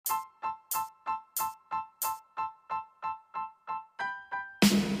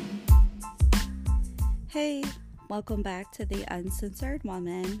Hey, welcome back to the Uncensored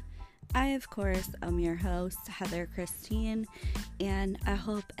Woman. I, of course, am your host, Heather Christine, and I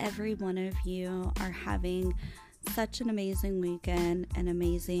hope every one of you are having such an amazing weekend, an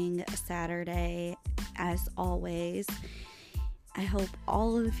amazing Saturday, as always. I hope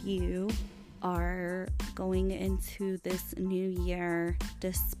all of you are going into this new year,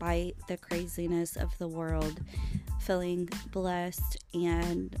 despite the craziness of the world, feeling blessed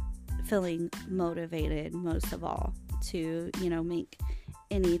and feeling motivated most of all to, make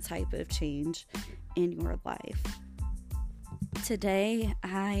any type of change in your life. Today,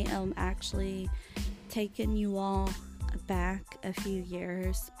 I am actually taking you all back a few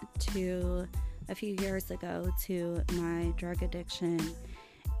years ago to my drug addiction,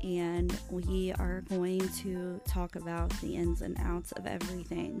 and we are going to talk about the ins and outs of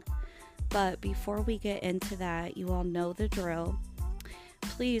everything. But before we get into that, you all know the drill.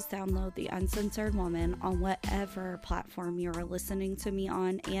 Please download the Uncensored Woman on whatever platform you are listening to me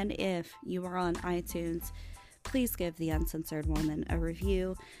on, and if you are on iTunes, please give the Uncensored Woman a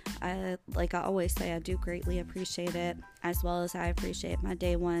review. Like I always say, I do greatly appreciate it, as well as I appreciate my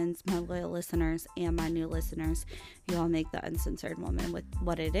day ones, my loyal listeners, and my new listeners. You all make the Uncensored Woman with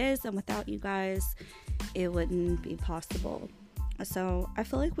what it is, and without you guys, it wouldn't be possible. So I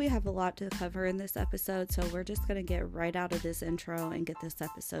feel like we have a lot to cover in this episode, so we're just going to get right out of this intro and get this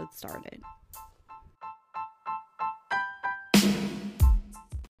episode started.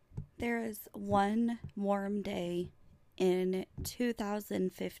 There is one warm day in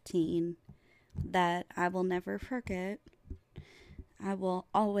 2015 that I will never forget. I will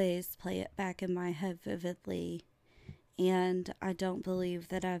always play it back in my head vividly, and I don't believe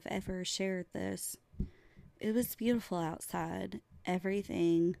that I've ever shared this. It was beautiful outside.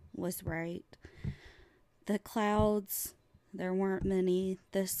 Everything was right. The clouds, there weren't many.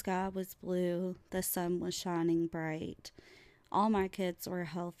 The sky was blue. The sun was shining bright. All my kids were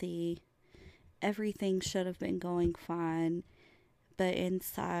healthy. Everything should have been going fine. But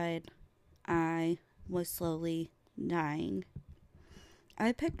inside, I was slowly dying.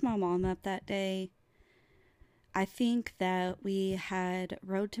 I picked my mom up that day. I think that we had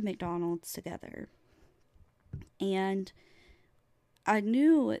rode to McDonald's together. And I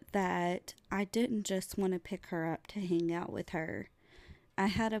knew that I didn't just want to pick her up to hang out with her. I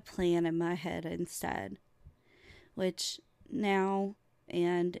had a plan in my head instead, which now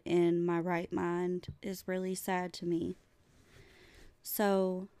and in my right mind is really sad to me.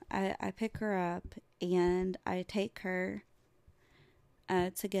 So I pick her up and I take her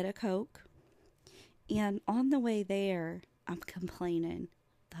to get a Coke. And on the way there, I'm complaining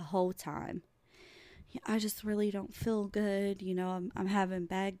the whole time. I just really don't feel good. I'm having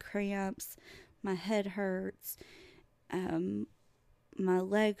bad cramps. My head hurts. My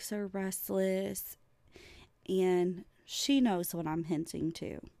legs are restless. And she knows what I'm hinting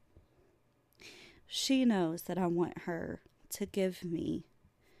to. She knows that I want her to give me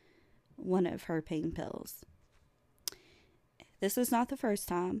one of her pain pills. This is not the first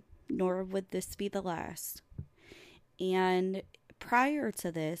time, nor would this be the last. And prior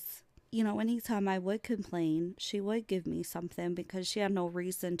to this, anytime I would complain, she would give me something because she had no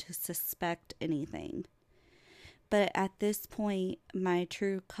reason to suspect anything. But at this point, my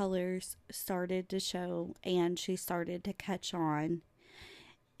true colors started to show and she started to catch on.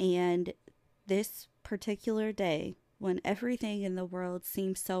 And this particular day, when everything in the world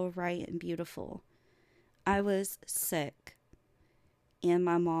seemed so right and beautiful, I was sick and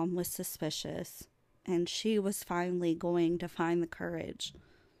my mom was suspicious, and she was finally going to find the courage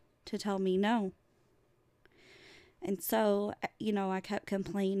to tell me no. And so, I kept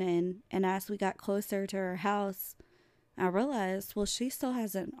complaining, and as we got closer to her house, I realized, well, she still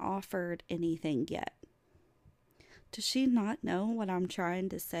hasn't offered anything yet. Does she not know what I'm trying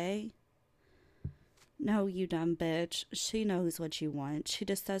to say? No, you dumb bitch. She knows what you want. She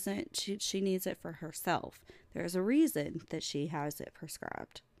just doesn't, she needs it for herself. There's a reason that she has it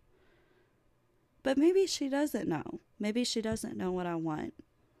prescribed. But maybe she doesn't know. Maybe she doesn't know what I want.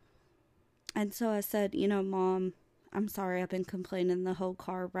 And so I said, Mom, I'm sorry I've been complaining the whole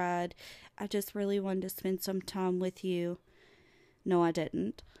car ride. I just really wanted to spend some time with you. No, I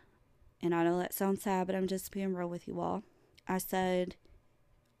didn't. And I know that sounds sad, but I'm just being real with you all. I said,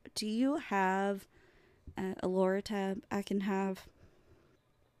 do you have a Loratab I can have?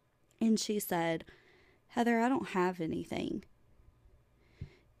 And she said, Heather, I don't have anything.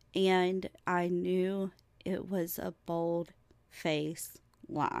 And I knew it was a bold-faced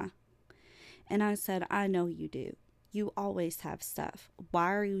lie. And I said, I know you do. You always have stuff.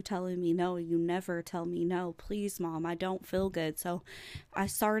 Why are you telling me no? You never tell me no. Please, Mom, I don't feel good. So I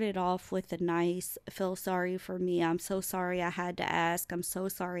started off with a nice, feel sorry for me. I'm so sorry I had to ask. I'm so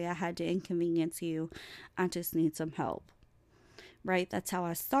sorry I had to inconvenience you. I just need some help. Right? That's how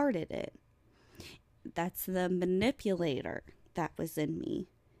I started it. That's the manipulator that was in me.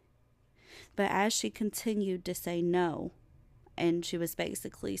 But as she continued to say no, and she was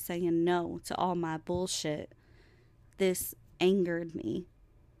basically saying no to all my bullshit, this angered me.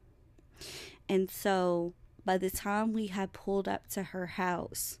 And so by the time we had pulled up to her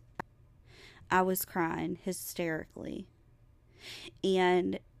house, I was crying hysterically.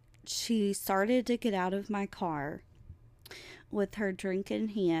 And she started to get out of my car with her drink in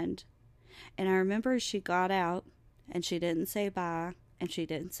hand. And I remember she got out and she didn't say bye and she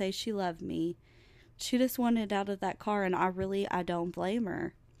didn't say she loved me. She just wanted out of that car, and I don't blame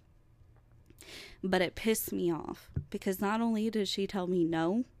her. But it pissed me off because not only did she tell me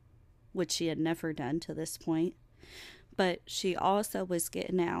no, which she had never done to this point, but she also was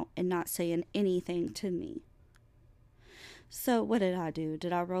getting out and not saying anything to me. So what did I do?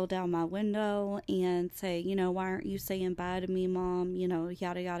 Did I roll down my window and say, why aren't you saying bye to me, Mom?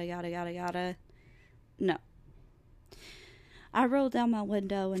 Yada, yada, yada, yada, yada. No. I rolled down my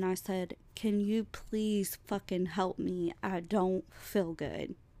window and I said, can you please fucking help me? I don't feel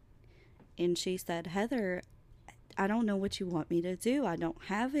good. And she said, Heather, I don't know what you want me to do. I don't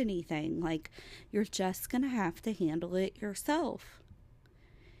have anything. You're just going to have to handle it yourself.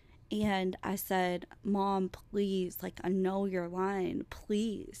 And I said, Mom, please, I know you're lying,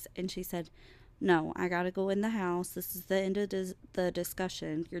 please. And she said, no, I got to go in the house. This is the end of the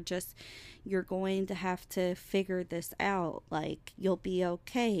discussion. You're going to have to figure this out. You'll be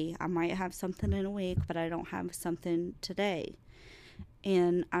okay. I might have something in a week, but I don't have something today.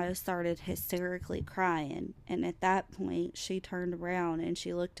 And I started hysterically crying. And at that point, she turned around and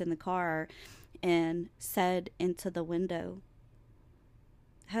she looked in the car and said into the window,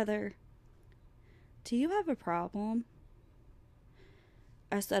 Heather, do you have a problem?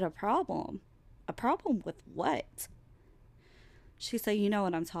 I said, a problem? A problem with what? She said, you know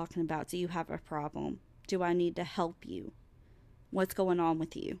what I'm talking about. Do you have a problem? Do I need to help you? What's going on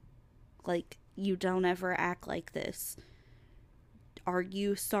with you? You don't ever act like this. Are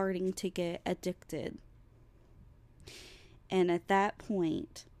you starting to get addicted? And at that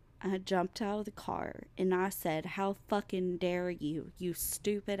point, I jumped out of the car and I said, how fucking dare you, you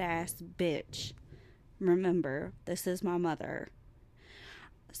stupid ass bitch. Remember, this is my mother.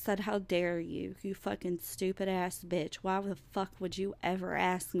 I said, how dare you, you fucking stupid ass bitch. Why the fuck would you ever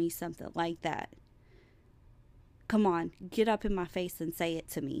ask me something like that? Come on, get up in my face and say it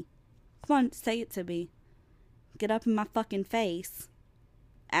to me. Come on, say it to me. Get up in my fucking face.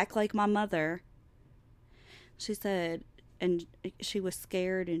 Act like my mother. She said, and she was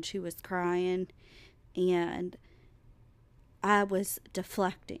scared and she was crying, and I was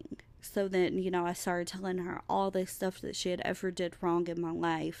deflecting. So then, I started telling her all this stuff that she had ever did wrong in my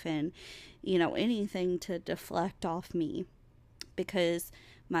life, and, anything to deflect off me, because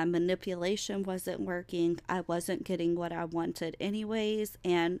my manipulation wasn't working. I wasn't getting what I wanted anyways,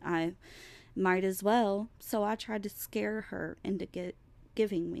 and I might as well. So I tried to scare her into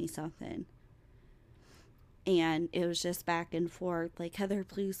giving me something. And it was just back and forth, Heather,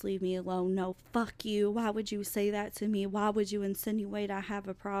 please leave me alone. No, fuck you. Why would you say that to me? Why would you insinuate I have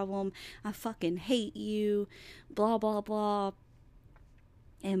a problem? I fucking hate you. Blah, blah, blah.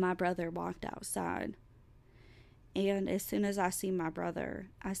 And my brother walked outside. And as soon as I see my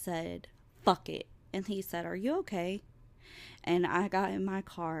brother, I said, fuck it. And he said, are you okay? And I got in my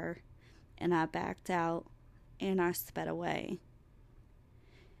car and I backed out and I sped away.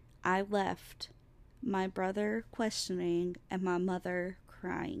 I left my brother questioning and my mother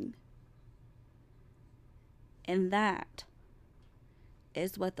crying. And that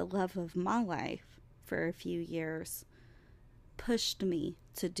is what the love of my life for a few years pushed me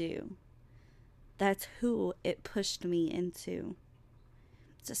to do. That's who it pushed me into.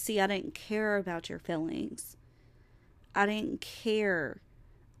 So see, I didn't care about your feelings. I didn't care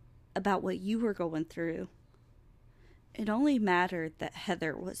about what you were going through. It only mattered that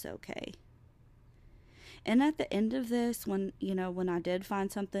Heather was okay. And at the end of this, when I did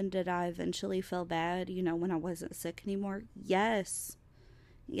find something, did I eventually feel bad, when I wasn't sick anymore? Yes.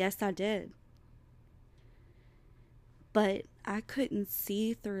 Yes, I did. But I couldn't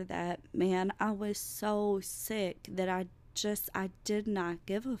see through that, man. I was so sick that I did not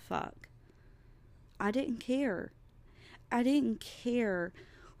give a fuck. I didn't care. I didn't care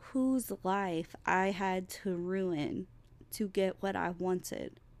whose life I had to ruin to get what I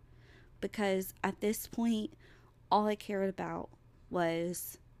wanted. Because at this point, all I cared about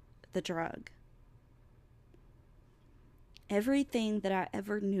was the drug. Everything that I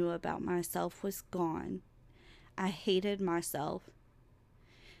ever knew about myself was gone. I hated myself.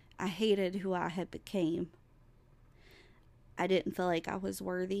 I hated who I had became. I didn't feel like I was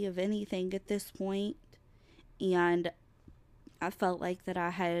worthy of anything at this point, and I felt like that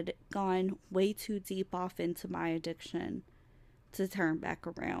I had gone way too deep off into my addiction to turn back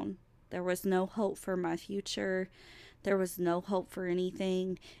around. There was no hope for my future. There was no hope for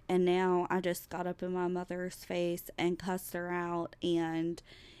anything. And now I just got up in my mother's face and cussed her out. And,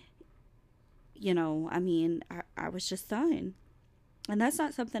 I was just done. And that's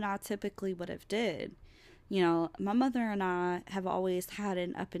not something I typically would have did. My mother and I have always had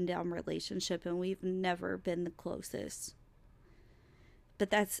an up and down relationship, and we've never been the closest. But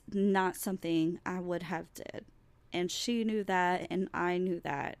that's not something I would have did. And she knew that, and I knew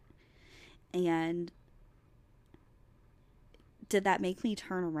that. And did that make me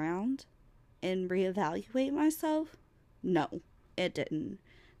turn around and reevaluate myself? No, it didn't.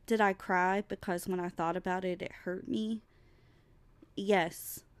 Did I cry because when I thought about it, it hurt me?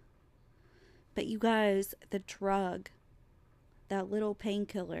 Yes. But you guys, the drug, that little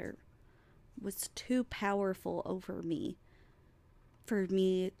painkiller, was too powerful over me for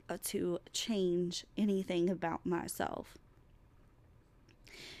me to change anything about myself.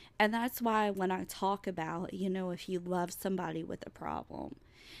 And that's why when I talk about, if you love somebody with a problem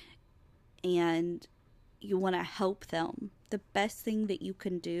and you want to help them, the best thing that you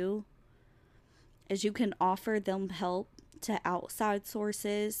can do is you can offer them help to outside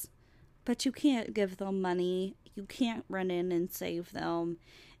sources, but you can't give them money. You can't run in and save them.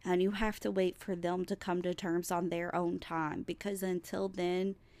 And you have to wait for them to come to terms on their own time, because until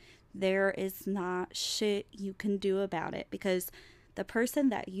then, there is not shit you can do about it, because the person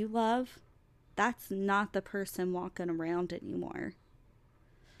that you love, that's not the person walking around anymore.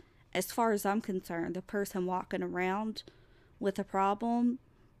 As far as I'm concerned, the person walking around with a problem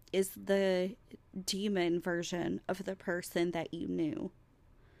is the demon version of the person that you knew.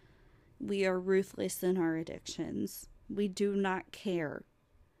 We are ruthless in our addictions. We do not care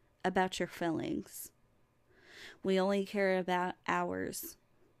about your feelings. We only care about ours.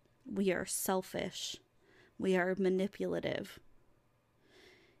 We are selfish. We are manipulative.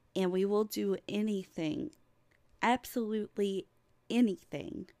 And we will do anything, absolutely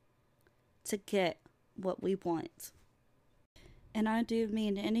anything, to get what we want. And I do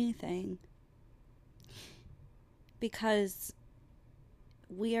mean anything. Because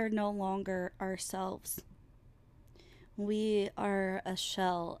we are no longer ourselves. We are a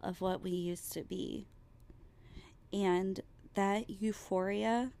shell of what we used to be. And that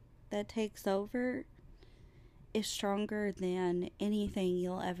euphoria that takes over is stronger than anything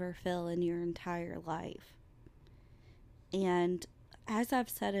you'll ever feel in your entire life. And as I've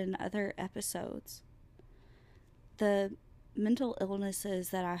said in other episodes, the mental illnesses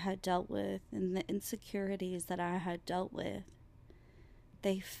that I had dealt with and the insecurities that I had dealt with,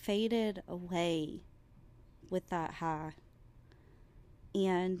 they faded away with that high.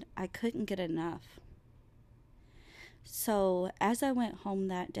 And I couldn't get enough. So as I went home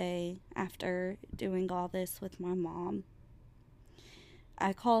that day after doing all this with my mom,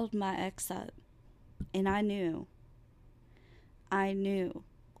 I called my ex up, and I knew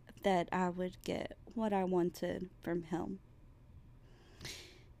that I would get what I wanted from him.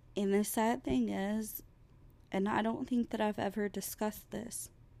 And the sad thing is, and I don't think that I've ever discussed this,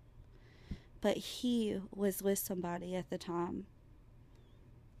 but he was with somebody at the time,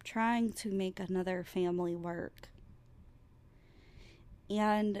 trying to make another family work.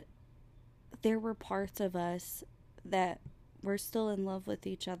 And there were parts of us that were still in love with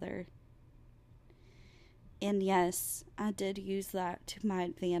each other. And yes, I did use that to my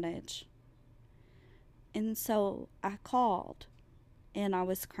advantage. And so I called, and I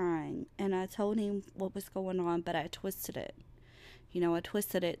was crying, and I told him what was going on, but I twisted it. I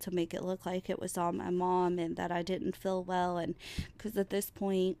twisted it to make it look like it was on my mom and that I didn't feel well. And because at this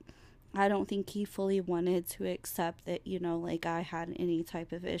point, I don't think he fully wanted to accept that, I had any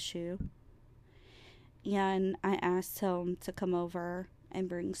type of issue. And I asked him to come over and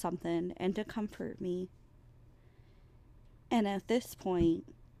bring something and to comfort me. And at this point,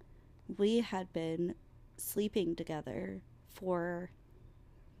 we had been sleeping together for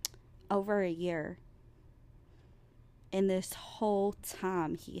over a year. And this whole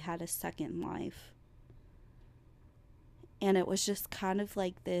time, he had a second life. And it was just kind of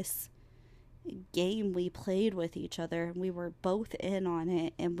like this game we played with each other. We were both in on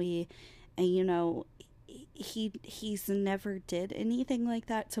it. And he's never did anything like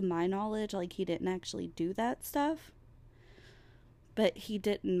that to my knowledge. Like, he didn't actually do that stuff, but he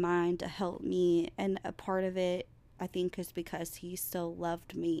didn't mind to help me. And a part of it, I think, is because he still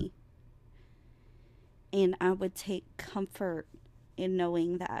loved me. And I would take comfort in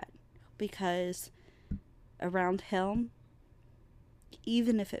knowing that, because around him,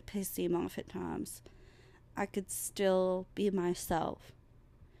 even if it pissed him off at times, I could still be myself.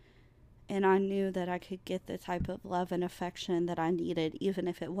 And I knew that I could get the type of love and affection that I needed, even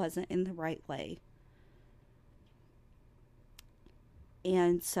if it wasn't in the right way.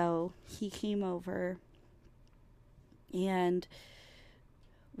 And so he came over and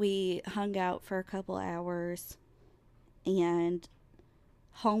we hung out for a couple hours, and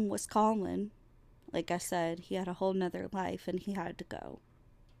home was calling. Like I said, he had a whole nother life and he had to go.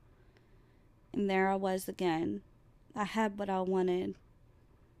 And there I was again. I had what I wanted,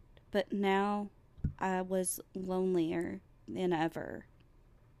 but now I was lonelier than ever.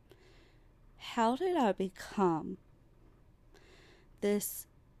 How did I become this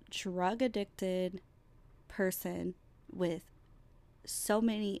drug addicted person with so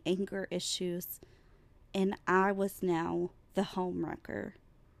many anger issues, and I was now the homewrecker?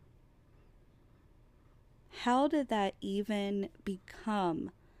 How did that even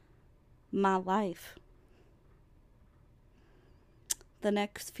become my life? The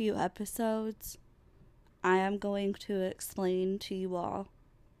next few episodes, I am going to explain to you all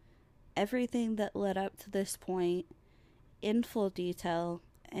everything that led up to this point in full detail,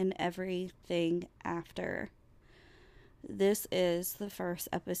 and everything after. This is the first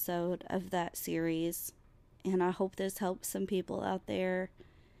episode of that series, and I hope this helps some people out there,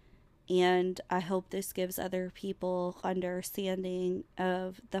 and I hope this gives other people understanding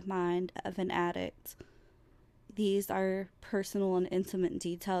of the mind of an addict. These are personal and intimate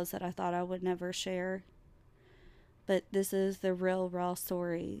details that I thought I would never share, but this is the real raw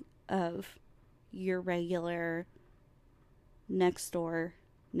story of your regular next door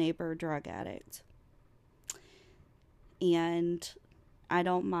neighbor drug addict. And I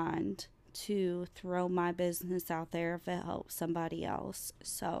don't mind to throw my business out there if it helps somebody else.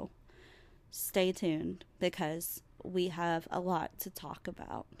 So stay tuned, because we have a lot to talk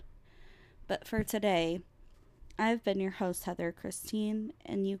about. But for today, I've been your host, Heather Christine,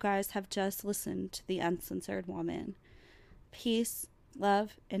 and you guys have just listened to The Uncensored Woman. Peace,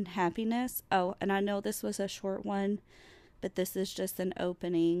 love, and happiness. Oh, and I know this was a short one, but this is just an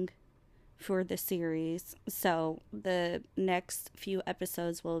opening for the series. So the next few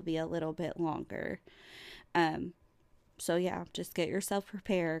episodes will be a little bit longer. So yeah, just get yourself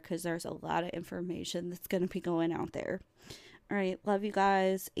prepared, because there's a lot of information that's going to be going out there. All right, love you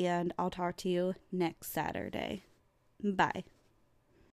guys, and I'll talk to you next Saturday. Bye.